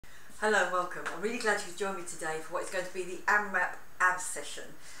Hello and welcome. I'm really glad you could join me today for what is going to be the AMRAP abs session.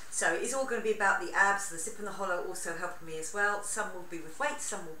 So it's all going to be about the abs, the zip and the hollow also helping me as well. Some will be with weights,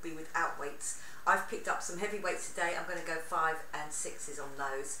 some will be without weights. I've picked up some heavy weights today. I'm going to go 5 and 6s on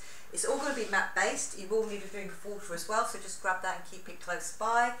those. It's all going to be mat based. You will need a drink of water as well, so just grab that and keep it close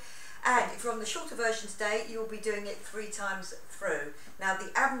by. And if you're on the shorter version today, you'll be doing it 3 times through. Now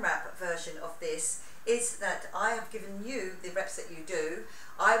the AMRAP version of this is that I have given you the reps that you do.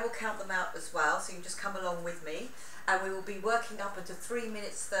 I will count them out as well, so you can just come along with me, and we will be working up into 3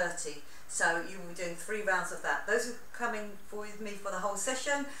 minutes 30. So you will be doing 3 rounds of that. Those who are coming with me for the whole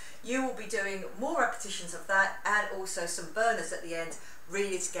session, you will be doing more repetitions of that and also some burners at the end,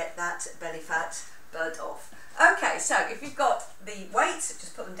 really to get that belly fat burnt off. Okay, so if you've got the weights,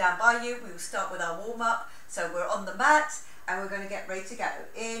 just put them down by you. We will start with our warm up. So we're on the mat and we're going to get ready to go.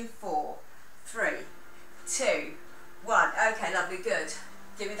 In 4, 3, 2, 1. Okay, lovely, good.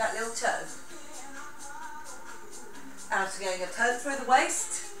 Give me that little turn. And so getting a turn through the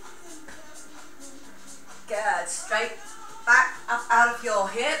waist. Good. Straight back up out of your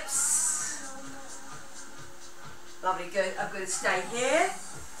hips. Lovely, good. I'm going to stay here.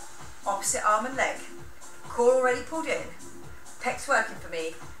 Opposite arm and leg. Core already pulled in. Pecs working for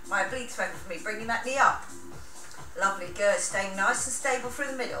me. My obliques working for me. Bringing that knee up. Lovely, good. Staying nice and stable through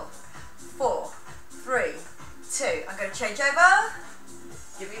the middle. 4, 3, 2. I'm going to change over.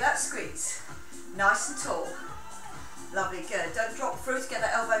 Give me that squeeze. Nice and tall. Lovely, good. Don't drop through to get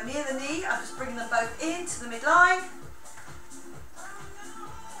that elbow near the knee. I'm just bringing them both into the midline.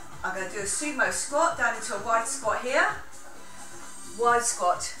 I'm going to do a sumo squat down into a wide squat here. Wide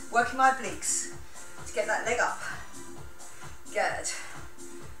squat. Working my obliques to get that leg up. Good.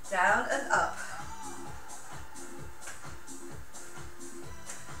 Down and up.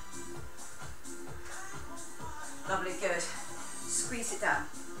 Lovely, good. Squeeze it down.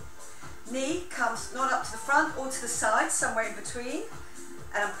 Knee comes not up to the front or to the side, somewhere in between.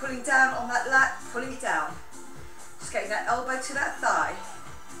 And I'm pulling down on that lat, pulling it down. Just getting that elbow to that thigh.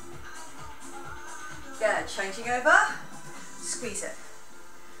 Good, changing over. Squeeze it.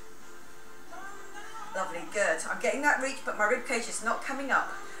 Lovely, good. I'm getting that reach, but my rib cage is not coming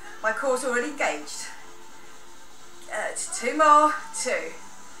up. My core's already engaged. Good, 2 more, 2.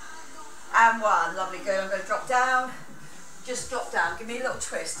 And 1, lovely, good. I'm going to drop down. Just drop down, give me a little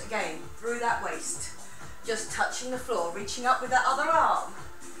twist, again, through that waist. Just touching the floor, reaching up with that other arm.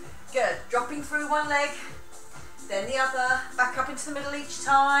 Good, dropping through one leg, then the other, back up into the middle each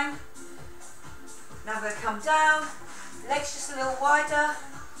time. Now I'm going to come down, legs just a little wider,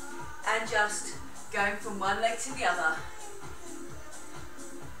 and just going from one leg to the other.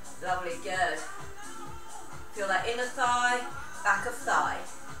 Lovely, good. Feel that inner thigh, back of thigh.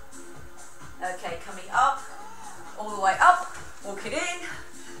 Okay, coming up. All the way up, walk it in,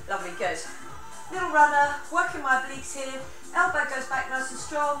 lovely, good. Little runner, working my obliques here, elbow goes back nice and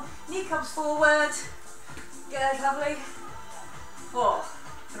strong, knee comes forward, good, lovely. 4,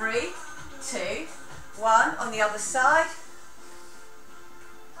 3, 2, 1, on the other side.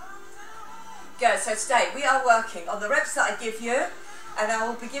 Good, so today we are working on the reps that I give you, and I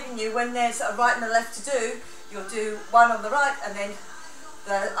will be giving you, when there's a right and a left to do, you'll do 1 on the right and then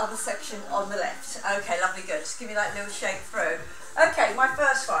the other section on the left. Okay, lovely, good. Just give me that little shake through. Okay, my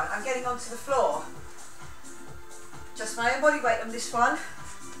first one, I'm getting onto the floor. Just my own body weight on this one.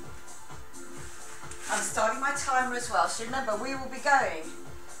 I'm starting my timer as well. So remember, we will be going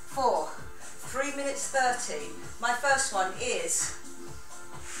for 3 minutes 30. My first one is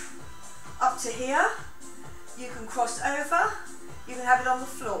up to here. You can cross over. You can have it on the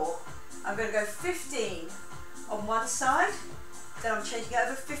floor. I'm going to go 15 on one side. Then I'm changing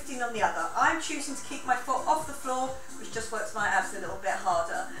over 15 on the other. I'm choosing to keep my foot off the floor, which just works my abs a little bit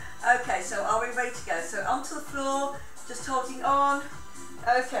harder. Okay, so are we ready to go? So onto the floor, just holding on.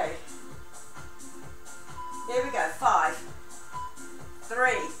 Okay. Here we go. 5,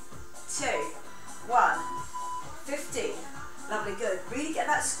 3, 2, 1. 15. Lovely, good. Really get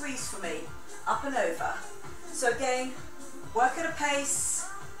that squeeze for me. Up and over. So again, work at a pace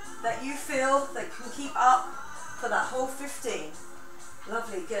that you feel that you can keep up for that whole 15.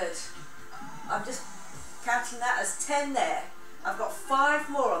 Lovely, good. I'm just counting that as 10 there. I've got 5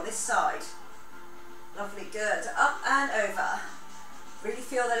 more on this side. Lovely, good. Up and over. Really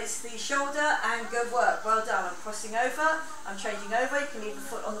feel that it's the shoulder and good work. Well done. I'm crossing over. I'm changing over. You can leave the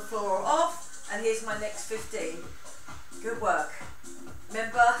foot on the floor or off. And here's my next 15. Good work.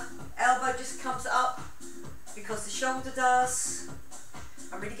 Remember, elbow just comes up because the shoulder does.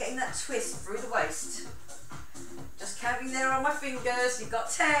 I'm really getting that twist through the waist. Just counting there on my fingers. You've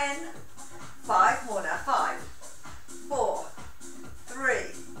got 10. 5 more now. 5, 4, 3,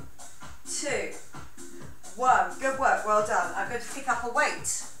 work, well done. I'm going to pick up a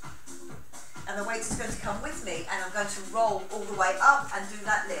weight, and the weight is going to come with me, and I'm going to roll all the way up and do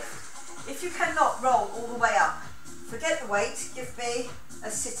that lift. If you cannot roll all the way up, forget the weight, give me a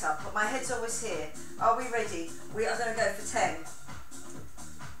sit-up, but my head's always here. Are we ready? We are going to go for 10.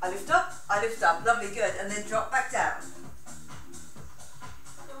 I lift up, lovely, good, and then drop back down.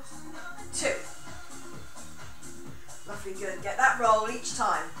 2. Lovely, good, get that roll each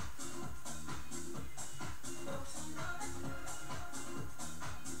time.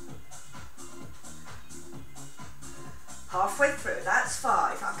 Halfway through, that's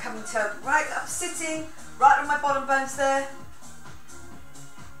 5. I'm coming to right up, sitting, right on my bottom bones there.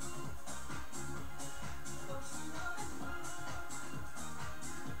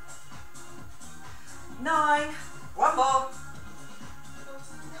 9, one more,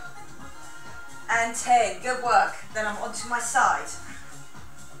 and 10, good work. Then I'm onto my side.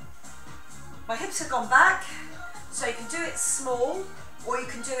 My hips have gone back, so you can do it small or you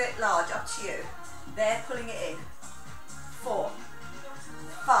can do it large, up to you. There, pulling it in. 4,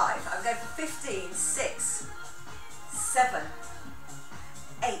 5, I'm going for 15, 6, 7,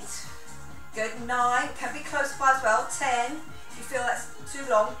 8, good, 9, can be close by as well, 10, if you feel that's too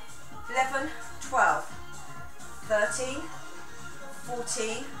long, 11, 12, 13,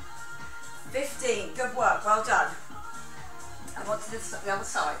 14, 15, good work, well done. And on to the other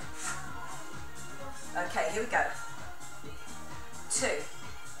side. Okay, here we go. 2,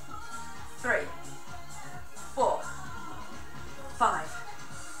 3, 4, 5,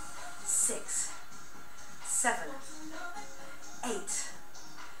 6, 7, 8,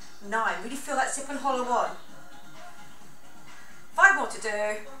 9. Really feel that zip and hollow on. 5 more to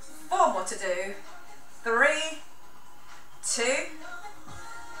do, 4 more to do, 3, 2,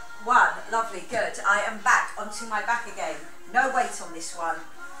 1. Lovely, good. I am back onto my back again. No weight on this one.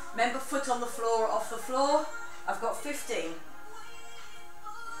 Remember, foot on the floor or off the floor. I've got 15.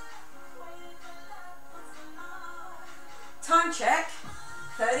 Time check.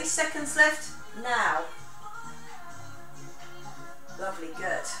 30 seconds left now. Lovely,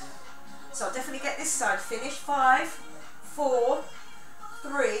 good. So I'll definitely get this side finished. 5, 4,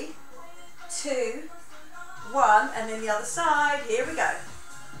 3, 2, 1, and then the other side. Here we go.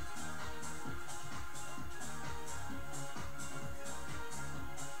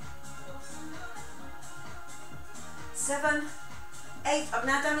 7, 8, I'm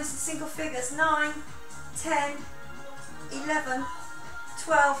now down into single figures. 9, 10, 11,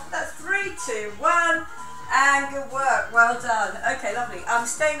 12, that's 3, 2, 1, and good work, well done. Okay, lovely. I'm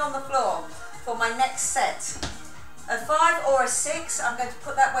staying on the floor for my next set. A 5 or a 6, I'm going to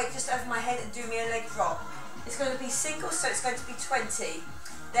put that weight just over my head and do me a leg drop. It's going to be single, so it's going to be 20.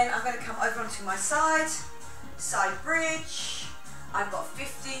 Then I'm going to come over onto my side bridge. I've got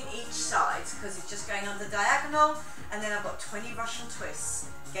 15 each side because it's just going under diagonal, and then I've got 20 Russian twists.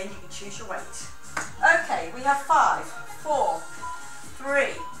 Again, you can choose your weight. Okay, we have 5, 4, 3,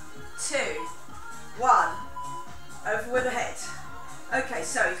 2, 1, over with the head. Okay,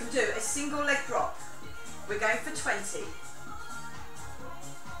 so you can do a single leg drop. We're going for 20.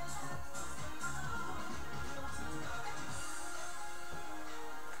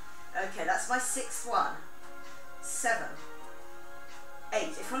 Okay, that's my 6th one. 7, 8.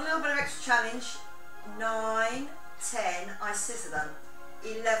 If you want a little bit of extra challenge, 9, 10, I scissor them.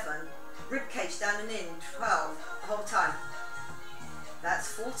 11, rib cage down and in. 12, the whole time. That's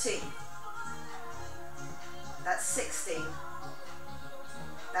 14. That's 16.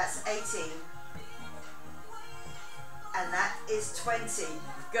 That's 18. And that is 20.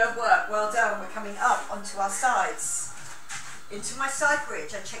 Good work, well done. We're coming up onto our sides. Into my side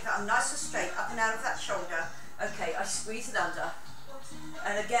bridge. I check that I'm nice and straight, up and out of that shoulder. Okay, I squeeze it under.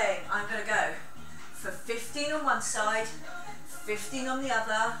 And again, I'm going to go for 15 on one side, 15 on the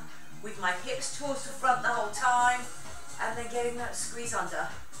other, with my hips towards the front the whole time, and then getting that squeeze under.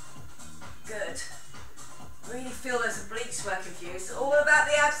 Good. Really feel those obliques working for you. It's all about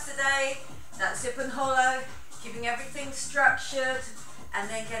the abs today. That zip and hollow, keeping everything structured, and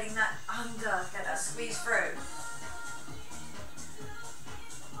then getting that under, get that squeeze through.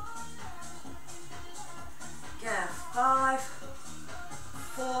 Yeah, 5,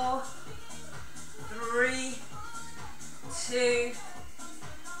 4, 3, 2,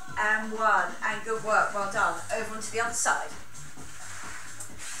 and 1. And good work, well done. Over onto the other side.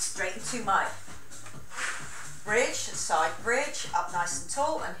 Straight into my bridge, side bridge, up nice and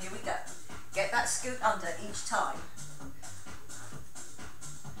tall, and here we go. Get that scoot under each time.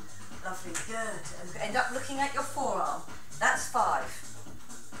 Lovely, good. And end up looking at your forearm. That's 5.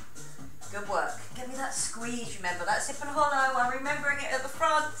 Good work. Give me that squeeze, remember. That zip and hollow. I'm remembering it at the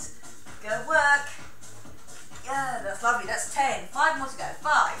front. Good work. Yeah, that's to go.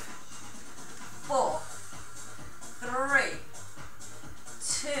 5, 4, 3,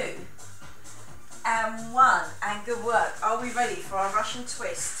 2, and 1. And good work. Are we ready for our Russian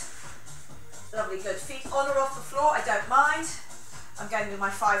twist? Lovely, good. Feet on or off the floor, I don't mind. I'm going with my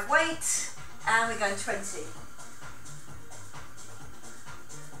 5 weight, and we're going 20.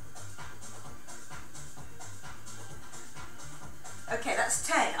 Okay, that's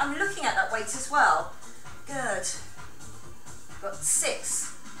 10. I'm looking at that weight as well. Good. Got 6,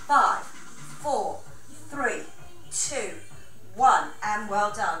 5, 4, 3, 2, 1, and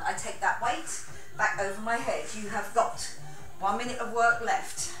well done. I take that weight back over my head. You have got 1 minute of work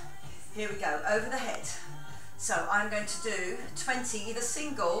left. Here we go, over the head. So I'm going to do 20, either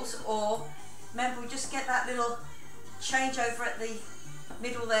singles or, remember we just get that little change over at the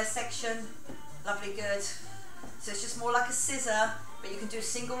middle there section. Lovely, good. So it's just more like a scissor, but you can do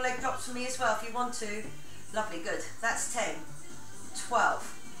single leg drops for me as well if you want to. Lovely, good. That's 10,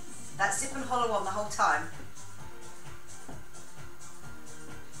 12. That's zip and hollow on the whole time.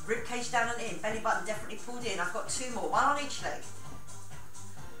 Rib cage down and in, belly button definitely pulled in. I've got 2 more, 1 on each leg.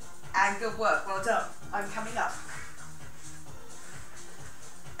 And good work, well done. I'm coming up.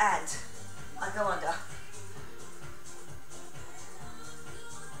 And I go under.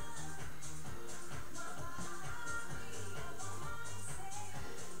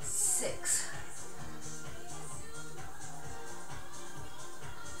 6.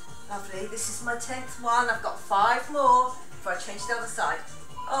 Lovely, this is my 10th one. I've got 5 more before I change to the other side.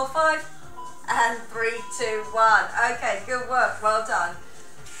 Oh, 5. And 3, 2, 1. Okay, good work, well done.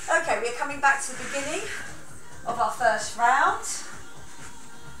 Okay, we're coming back to the beginning of our first round.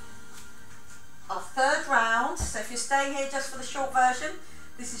 Our third round. So if you're staying here just for the short version,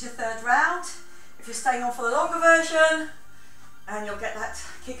 this is your third round. If you're staying on for the longer version, and you'll get that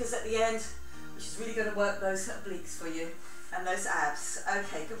kickers at the end, which is really going to work those obliques for you and those abs.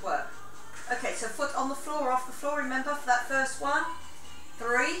 Okay, good work. Okay, so foot on the floor or off the floor, remember, for that first one.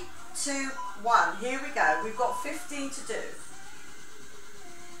 3, 2, 1. Here we go. We've got 15 to do.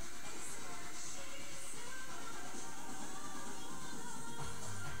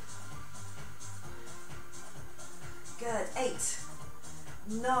 Good. 8,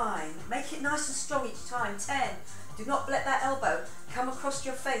 9. Make it nice and strong each time. 10. Do not let that elbow come across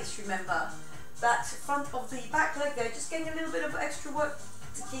your face, remember. That front of the back leg there, just getting a little bit of extra work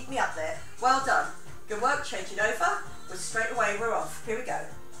to keep me up there. Well done. Good work. Change it over. We're straight away, we're off. Here we go.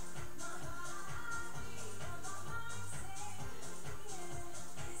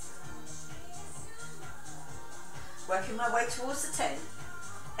 Working my way towards the 10.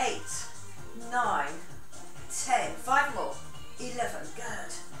 8, 9, 10. 5 more. 11.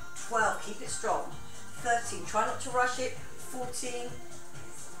 Good. 12. Keep it strong. 13. Try not to rush it. 14.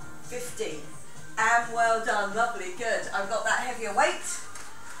 15. And well done. Lovely. Good. I've got that heavier weight.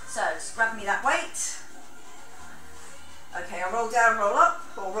 So just grab me that weight. Okay, I'll roll down, roll up,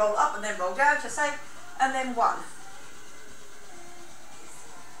 or roll up and then roll down, just say, and then 1,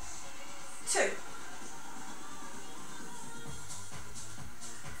 2,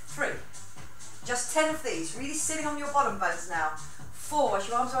 3. Just 10 of these, really sitting on your bottom bones now. 4, as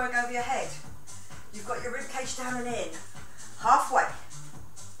your arms are over your head. You've got your rib cage down and in. Halfway.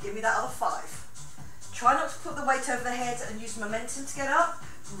 Give me that other 5. Try not to put the weight over the head and use momentum to get up.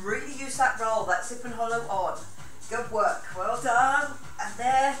 Really use that roll, that zip and hollow on. Good work, well done. And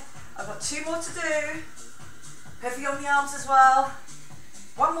there, I've got 2 more to do. Heavy on the arms as well.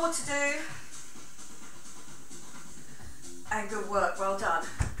 1 more to do. And good work, well done.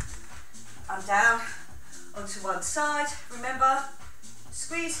 I'm down onto one side. Remember,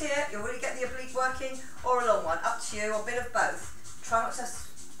 squeeze here, you'll really get the oblique working, or a long one, up to you, or a bit of both. Try not to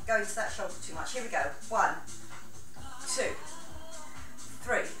go into that shoulder too much. Here we go. 1, 2,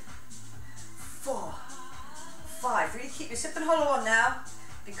 3, 4, 5. Really keep your zip and hollow on now,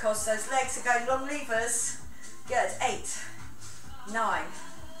 because those legs are going long levers. Good. 8, 9,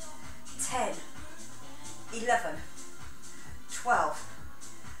 10, 11, 12,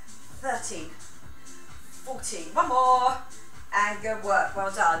 13, 14. 1 more. And good work.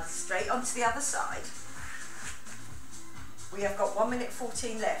 Well done. Straight onto the other side. We have got 1 minute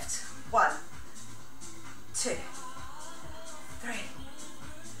 14 left. 1, 2, 3,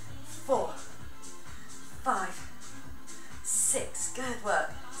 4, 5, 6. Good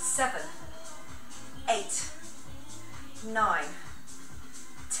work. 7, 8, 9,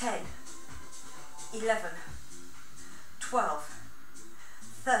 10, 11, 12,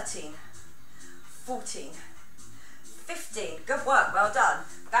 13, 14, 15. Good work. Well done.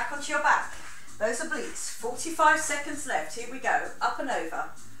 Back onto your back. Those obliques. 45 seconds left. Here we go. Up and over.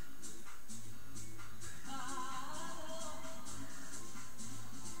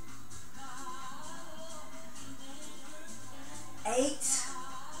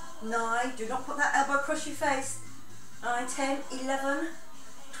 9, do not put that elbow across your face. 9, 10, 11,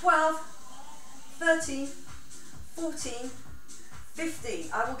 12, 13, 14, 15.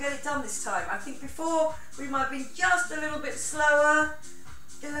 I will get it done this time. I think before we might have been just a little bit slower.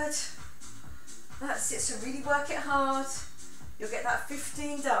 Good. That's it, so really work it hard. You'll get that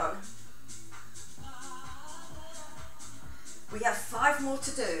 15 done. We have 5 more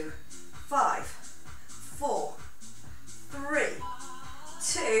to do. 5, 4, 3,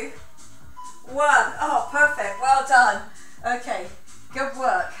 2, 1. Oh, perfect, well done. Okay, good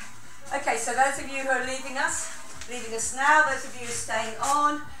work. Okay, so those of you who are leaving us now, those of you who are staying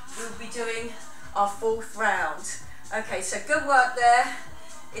on, we'll be doing our 4th round. Okay, so good work there.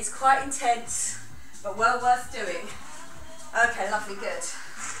 It's quite intense, but well worth doing. Okay, lovely, good.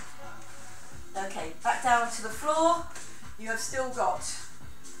 Okay, back down to the floor. You have still got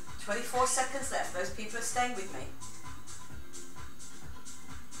 24 seconds left. Those people are staying with me.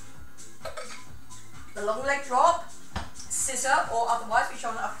 The long leg drop, scissor or otherwise,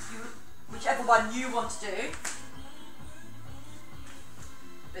 whichever one you want to do.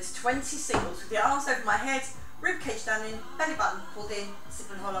 There's 20 singles with the arms over my head, rib cage down in, belly button pulled in, sip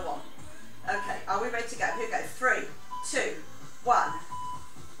and hollow on. Okay, are we ready to go? Here we go. 3, 2, 1.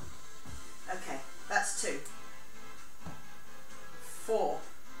 Okay, that's 2. 4.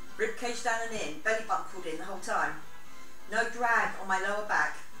 Rib cage down and in, belly button pulled in the whole time. No drag on my lower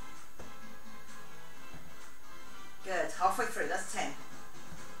back. Good, halfway through, that's 10.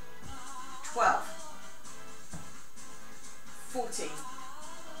 12. 14.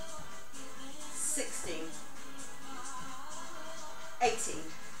 16. 18.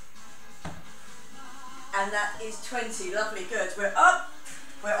 And that is 20, lovely, good. We're up,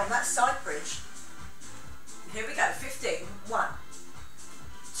 we're on that side bridge. Here we go, 15, 1,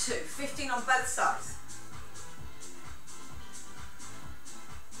 2, 15 on both sides.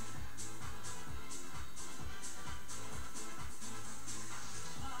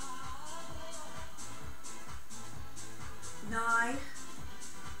 Nine,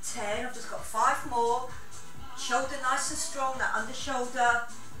 10, I've just got 5 more. Shoulder nice and strong, that under shoulder.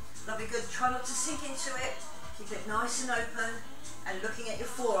 Lovely, good. Try not to sink into it. Keep it nice and open and looking at your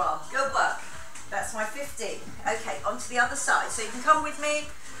forearm. Good work. That's my 15. Okay, onto the other side. So you can come with me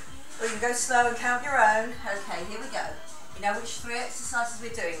or you can go slow and count your own. Okay, here we go. You know which 3 exercises we're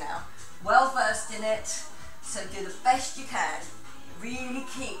doing now. Well versed in it, so do the best you can. Really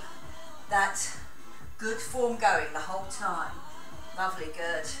keep that good form going the whole time. Lovely,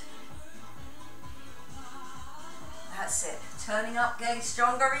 good. That's it. Turning up, getting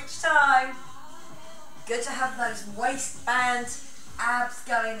stronger each time. Good to have those waistband abs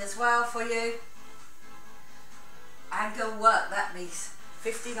going as well for you. And good work. That means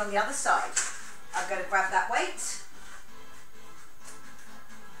 15 on the other side. I'm going to grab that weight.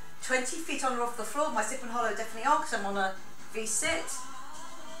 20 feet on or off the floor. My sip and hollow definitely on because I'm on a V-sit.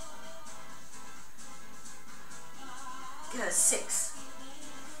 Good. 6,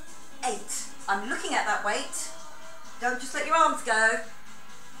 8. I'm looking at that weight. Don't just let your arms go.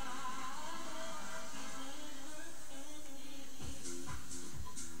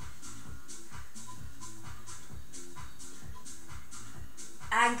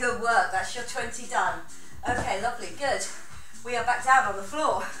 And good work, that's your 20 done. Okay, lovely, good. We are back down on the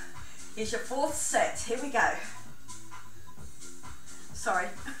floor. Here's your 4th set, here we go. Sorry,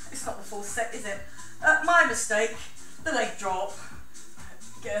 it's not the 4th set, is it? My mistake, the leg drop.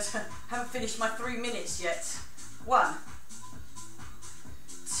 Good, haven't finished my 3 minutes yet. 1,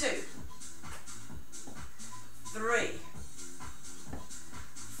 2, 3,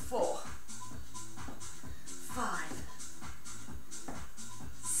 4, 5,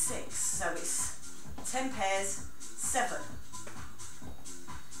 6, so it's 10 pairs, 7,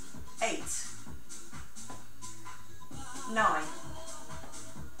 8, 9,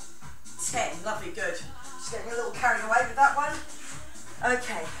 10, lovely, good. Just getting a little carried away with that one.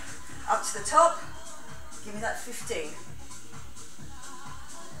 Okay, up to the top. Give me that 15.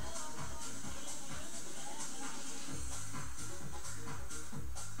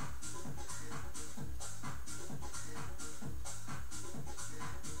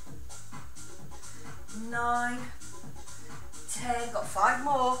 Nine, 10, got 5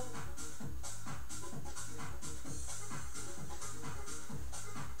 more.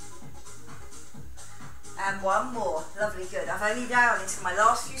 And 1 more, lovely, good. I've only down into my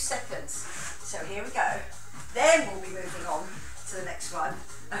last few seconds. So here we go. Then we'll be moving on to the next one.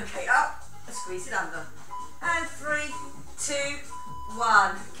 Okay, up, squeeze it under. And 3, 2,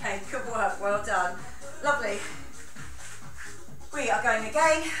 1. Okay, good work, well done. Lovely. We are going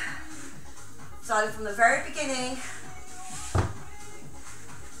again. Starting from the very beginning.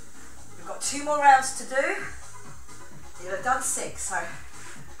 got 2 more rounds to do. You'll have done 6, so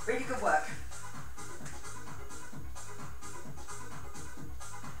really good work.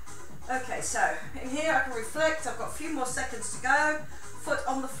 Okay, so in here I can reflect. I've got a few more seconds to go. Foot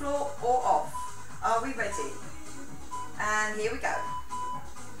on the floor or off. Are we ready? And here we go.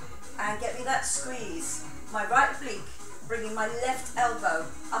 And get me that squeeze. My right oblique, bringing my left elbow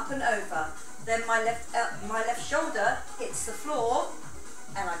up and over. Then my left shoulder hits the floor,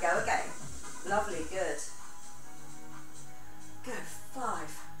 and I go again. Lovely, good. Go, 5,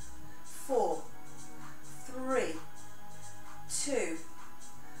 4, 3, 2,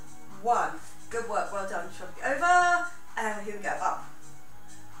 1. Good work, well done. Over, and here we go, up.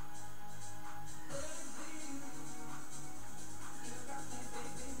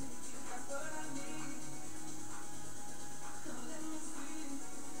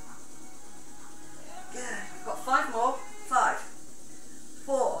 Good, we've got 5 more. 5,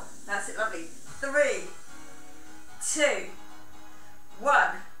 4, that's it, lovely. 3, 2, 1.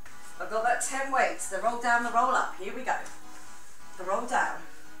 I've got about 10 weights. The roll down, the roll up. Here we go. The roll down.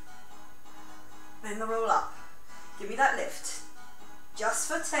 Then the roll up. Give me that lift.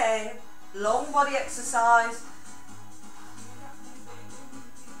 Just for 10. Long body exercise.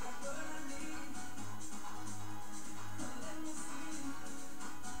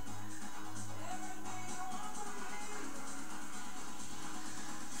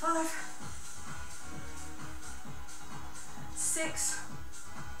 Five, 6,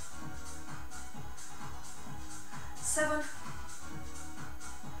 7,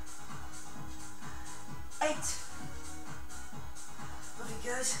 8. Very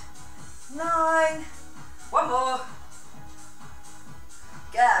good. 9. One more.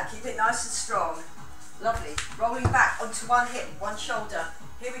 Yeah, keep it nice and strong. Lovely. Rolling back onto one hip, one shoulder.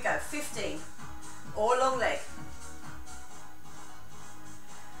 Here we go. 15. Or long leg.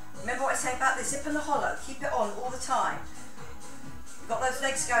 Remember what I say about the zip and the hollow. Keep it on all the time. You've got those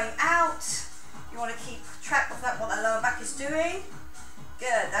legs going out. You want to keep track of that, what that lower back is doing.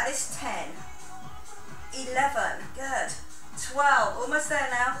 Good, that is 10. 11, good. 12, almost there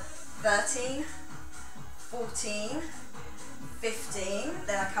now. 13, 14, 15.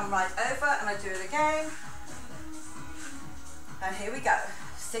 Then I come right over and I do it again. And here we go.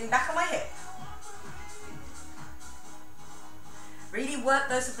 Sitting back on my hip. Really work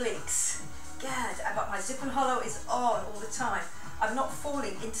those obliques. Good, but my zip and hollow is on all the time. I'm not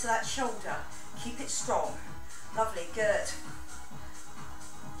falling into that shoulder. Keep it strong. Lovely, good.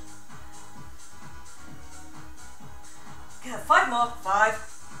 Good, 5 more. 5,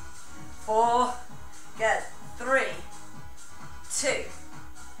 4, good. 3, 2,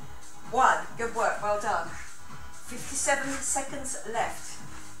 1. Good work, well done. 57 seconds left.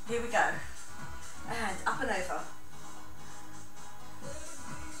 Here we go. And up and over.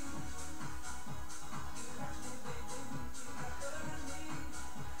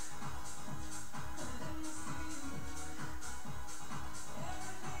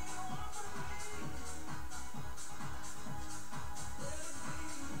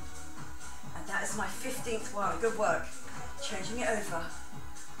 My 15th one. Good work. Changing it over.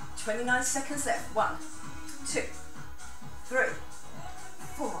 29 seconds left. 1, 2, 3,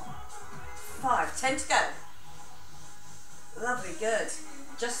 4, 5, 10 to go. Lovely, good.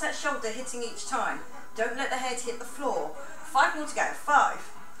 Just that shoulder hitting each time. Don't let the head hit the floor. 5 more to go. 5,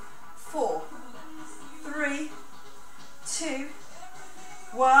 4, 3, 2,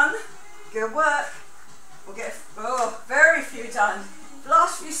 1. Good work. We'll get very few done.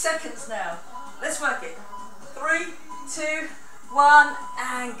 Last few seconds now. Let's work it. 3, 2, 1,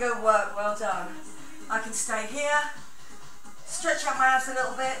 and good work, well done. I can stay here, stretch out my abs a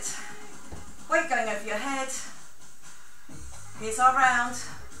little bit, weight going over your head. Here's our round,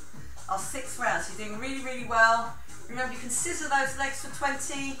 our 6th round. So you're doing really, really well. Remember, you can scissor those legs for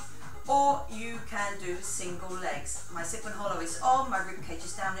 20, or you can do single legs. My zip and hollow is on, my rib cage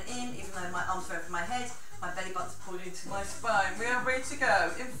is down and in, even though my arms are over my head, my belly button's pulled into my spine. We are ready to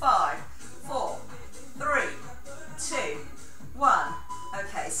go in 5, 4, 3, 2, 1.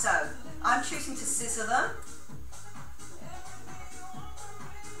 Okay, so I'm choosing to scissor them.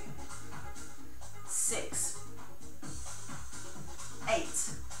 6, 8,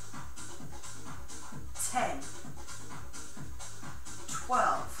 10,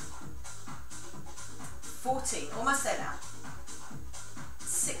 12, 14, almost there now.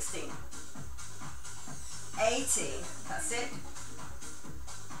 16, 18, that's it.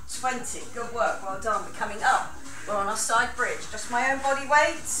 20, good work, well done. We're coming up. We're on our side bridge. Just my own body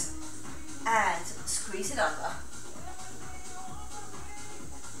weight. And squeeze it under.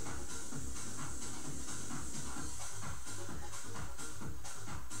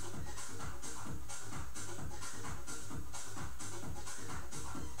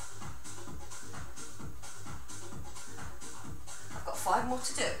 5 more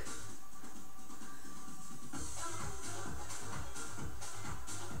to do.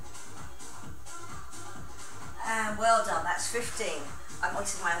 And well done, that's 15. I'm on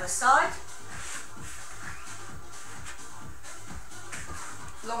to my other side.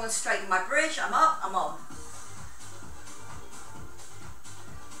 Long and straight in my bridge, I'm up, I'm on.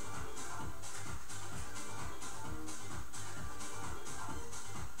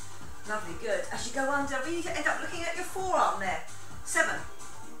 Lovely, good. As you go under, we need to end up looking at your forearm there. 7,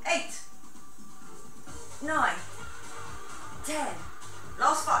 8, 9, 10.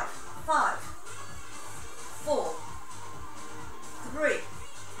 Last 5. 5, 4, 3,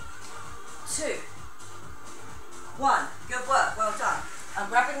 2, 1. Good work, well done. I'm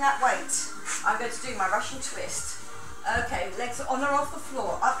grabbing that weight. I'm going to do my Russian twist. Okay, legs are on or off the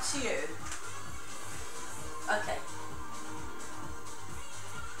floor, up to you. Okay.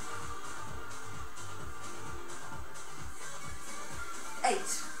 8,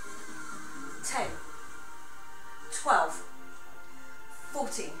 10, 12,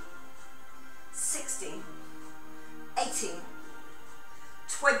 14, 16, 18,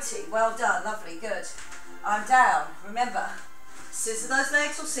 20. Well done, lovely, good. I'm down. Remember, scissor those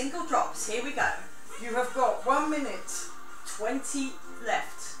legs or single drops. Here we go. You have got 1 minute, 20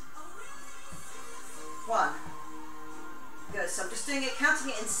 left. 1. Good, so I'm just doing it, counting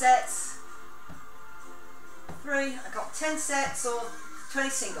it in sets. 3, I got 10 sets or 20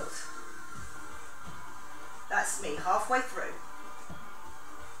 singles. That's me, halfway through.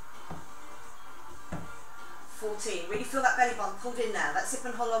 14, really feel that belly button pulled in now, that's hip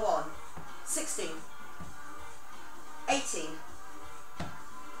and hollow on. 16, 18,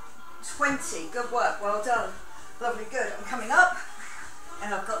 20, good work, well done. Lovely, good, I'm coming up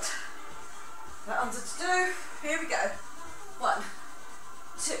and I've got my under to do. Here we go. 1,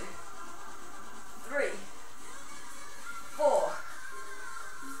 2, 3, 4,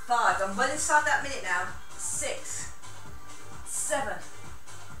 5, I'm well inside that minute now. 6, 7,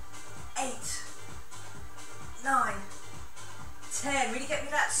 8, 9, 10, really get me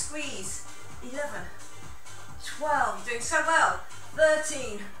that squeeze. 11, 12, you're doing so well.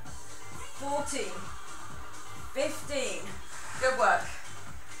 13, 14, 15, good work.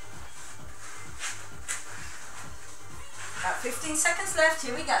 About 15 seconds left,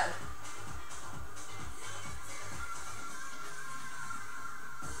 here we go.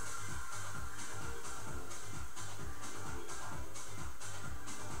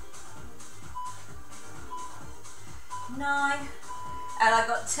 Nine, and I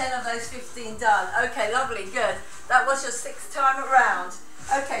got 10 of those 15 done. Okay, lovely, good. That was your 6th time around.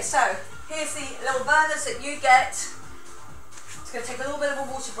 Okay, so here's the little burners that you get. It's going to take a little bit of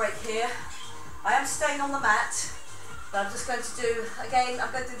a water break here. I am staying on the mat, but I'm just going to do, again,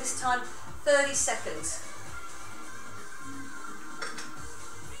 I'm going to do this time 30 seconds.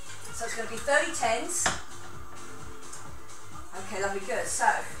 So it's going to be 30 tens. Okay, lovely, good. So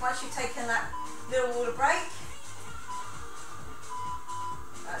once you've taken that little water break,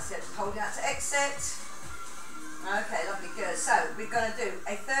 that's it, holding out to exit. Okay, lovely, good. So we're going to do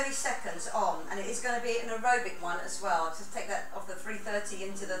a 30 seconds on, and it is going to be an aerobic one as well. I'll just take that off the 330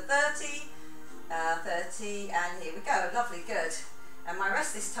 into the 30, 30, and here we go. Lovely, good. And my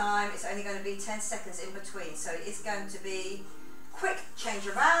rest this time is only going to be 10 seconds in between, so it is going to be quick change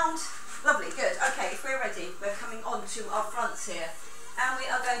around. Lovely, good. Okay, if we're ready, we're coming on to our fronts here, and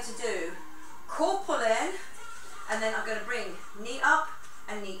we are going to do core pull in, and then I'm going to bring knee up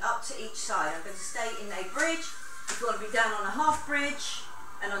and knee up to each side. I'm going to stay in a bridge. If you want to be down on a half bridge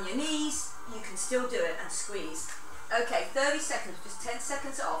and on your knees, you can still do it and squeeze. Okay, 30 seconds, just 10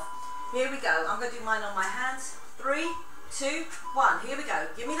 seconds off. Here we go. I'm going to do mine on my hands. 3, 2, 1. Here we go.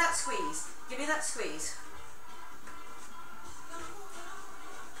 Give me that squeeze. Give me that squeeze.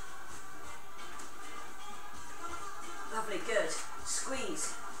 Lovely, good.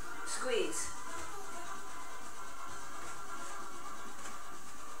 Squeeze, squeeze.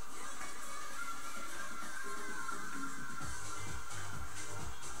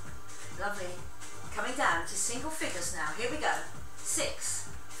 Lovely. Coming down to single figures now. Here we go. 6,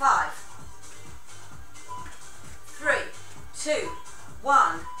 5, 3, 2,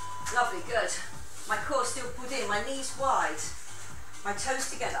 1. Lovely, good. My core still pulled in, my knees wide, my toes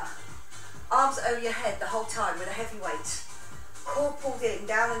together. Arms over your head the whole time with a heavy weight. Core pulled in,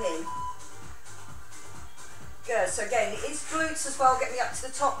 down and in. Good, so again, it is glutes as well, get me up to the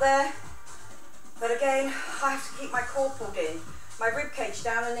top there. But again, I have to keep my core pulled in, my rib cage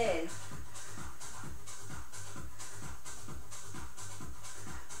down and in.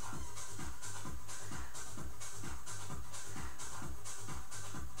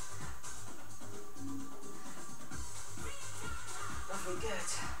 Good.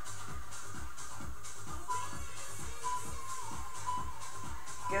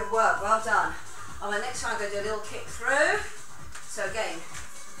 Good work, well done. On the next one, I'm going to do a little kick through. So again,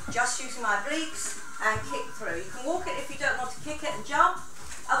 just using my obliques and kick through. You can walk it if you don't want to kick it and jump.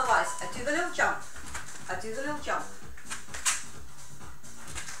 Otherwise, I do the little jump. I do the little jump.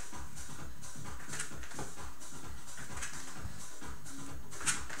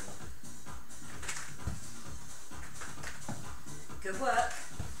 Good work.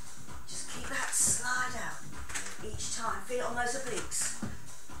 Just keep that slide out each time. Feel it on those obliques.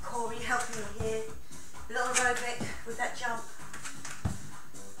 Corey helping me here. A little aerobic with that jump.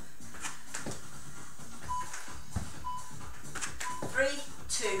 Three,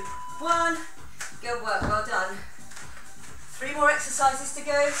 two, one. Good work, well done. 3 more exercises to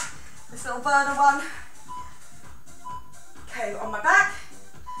go. This little burner one. Okay, on my back.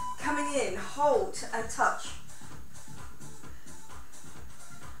 Coming in, hold and touch.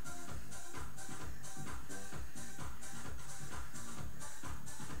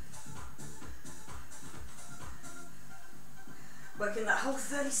 Working that whole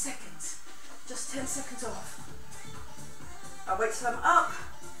 30 seconds, just 10 seconds off. I wait till I'm up,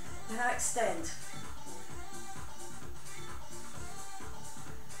 then I extend.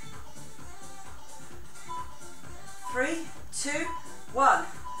 3, 2, 1.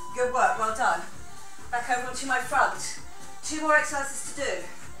 Good work, well done. Back over onto my front. 2 more exercises to do.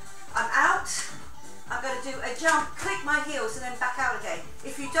 I'm out. I'm going to do a jump, click my heels and then back out again.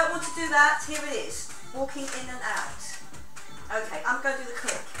 If you don't want to do that, here it is. Walking in and out. Okay, I'm going to do the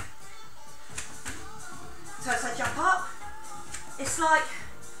click. So as I jump up, it's like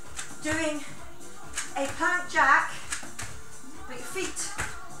doing a plank jack, but your feet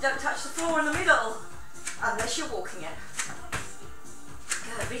don't touch the floor in the middle unless you're walking it.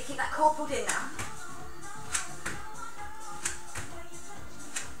 Good, really keep that core pulled in now.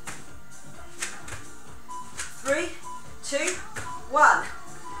 Three, 2, 1.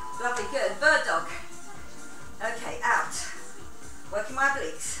 Lovely, good. Bird dog. Okay, out. Working my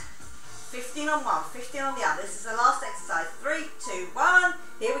obliques. 15 on one, 15 on the other. This is the last exercise. 3, 2, 1.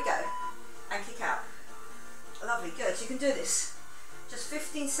 Here we go. And kick out. Lovely, good. You can do this. Just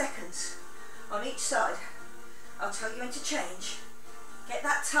 15 seconds on each side. I'll tell you when to change. Get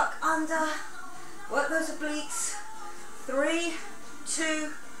that tuck under. Work those obliques. 3,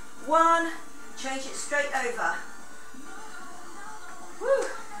 2, 1. Change it straight over. Woo.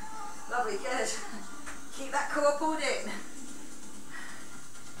 Lovely, good. Keep that core pulled in.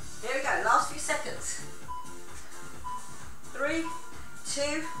 Here we go, last few seconds. 3,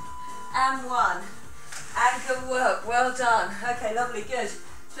 2, and 1. And good work, well done. Okay, lovely, good.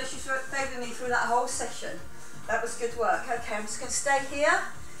 Especially stayed with me through that whole session. That was good work. Okay, I'm just going to stay here.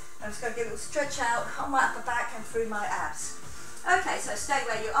 I'm just going to give a little stretch out on my upper back and through my abs. Okay, so stay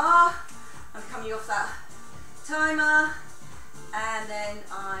where you are. I'm coming off that timer. And then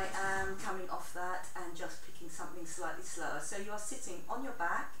I am coming off that and just picking something slightly slower. So you are sitting on your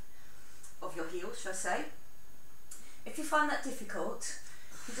back, of your heels, should I say. If you find that difficult,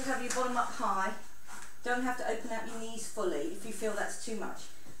 you just have your bottom up high. Don't have to open out your knees fully if you feel that's too much.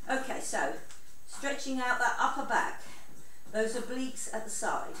 Okay, so stretching out that upper back, those obliques at the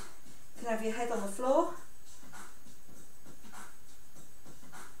side. You can have your head on the floor.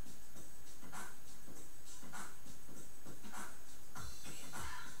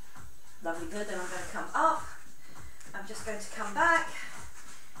 Lovely, good. Then I'm going to come up. I'm just going to come back.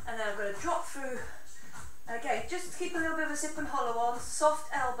 And then I'm going to drop through. Again, just keep a little bit of a zip and hollow on.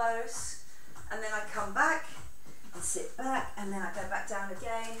 Soft elbows. And then I come back and sit back. And then I go back down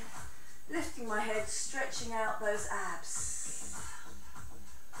again. Lifting my head, stretching out those abs.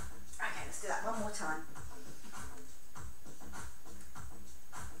 Okay, let's do that one more time.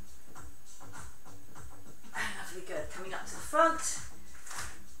 And lovely, good. Coming up to the front.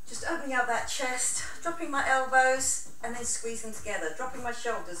 Just opening out that chest, dropping my elbows and then squeezing together, dropping my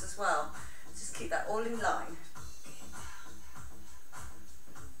shoulders as well. Just keep that all in line.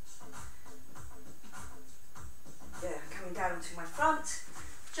 Yeah, coming down to my front,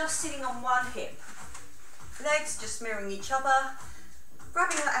 just sitting on one hip. Legs just mirroring each other,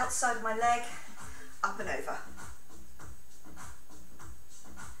 grabbing the outside of my leg, up and over.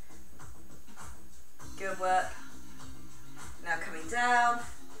 Good work. Now coming down.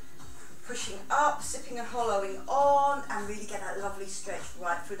 Pushing up, sipping and hollowing on, and really get that lovely stretch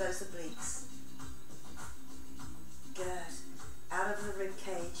right through those obliques. Good. Out of the rib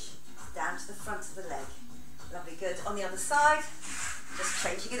cage, down to the front of the leg. Lovely, good. On the other side, just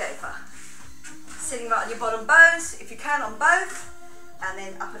changing it over. Sitting right on your bottom bones, if you can, on both, and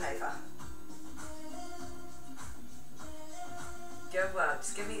then up and over. Good work.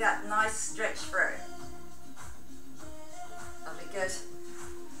 Just give me that nice stretch through. Lovely, good.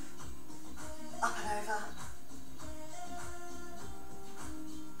 Up and over.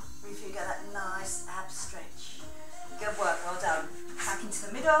 Really feel you get that nice ab stretch. Good work, well done. Back into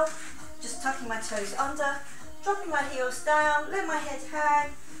the middle. Just tucking my toes under, dropping my heels down, let my head hang,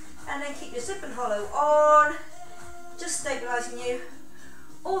 and then keep your zip and hollow on. Just stabilising you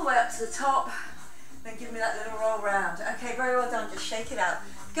all the way up to the top. Then give me that little roll round. Okay, very well done, just shake it out.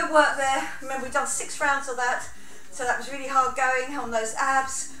 Good work there. Remember, we've done 6 rounds of that, so that was really hard going on those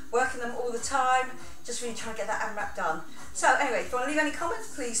abs, working them all the time, just really trying to get that AMRAP done. So anyway, if you want to leave any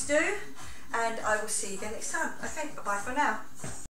comments, please do, and I will see you again next time. Okay, bye-bye for now.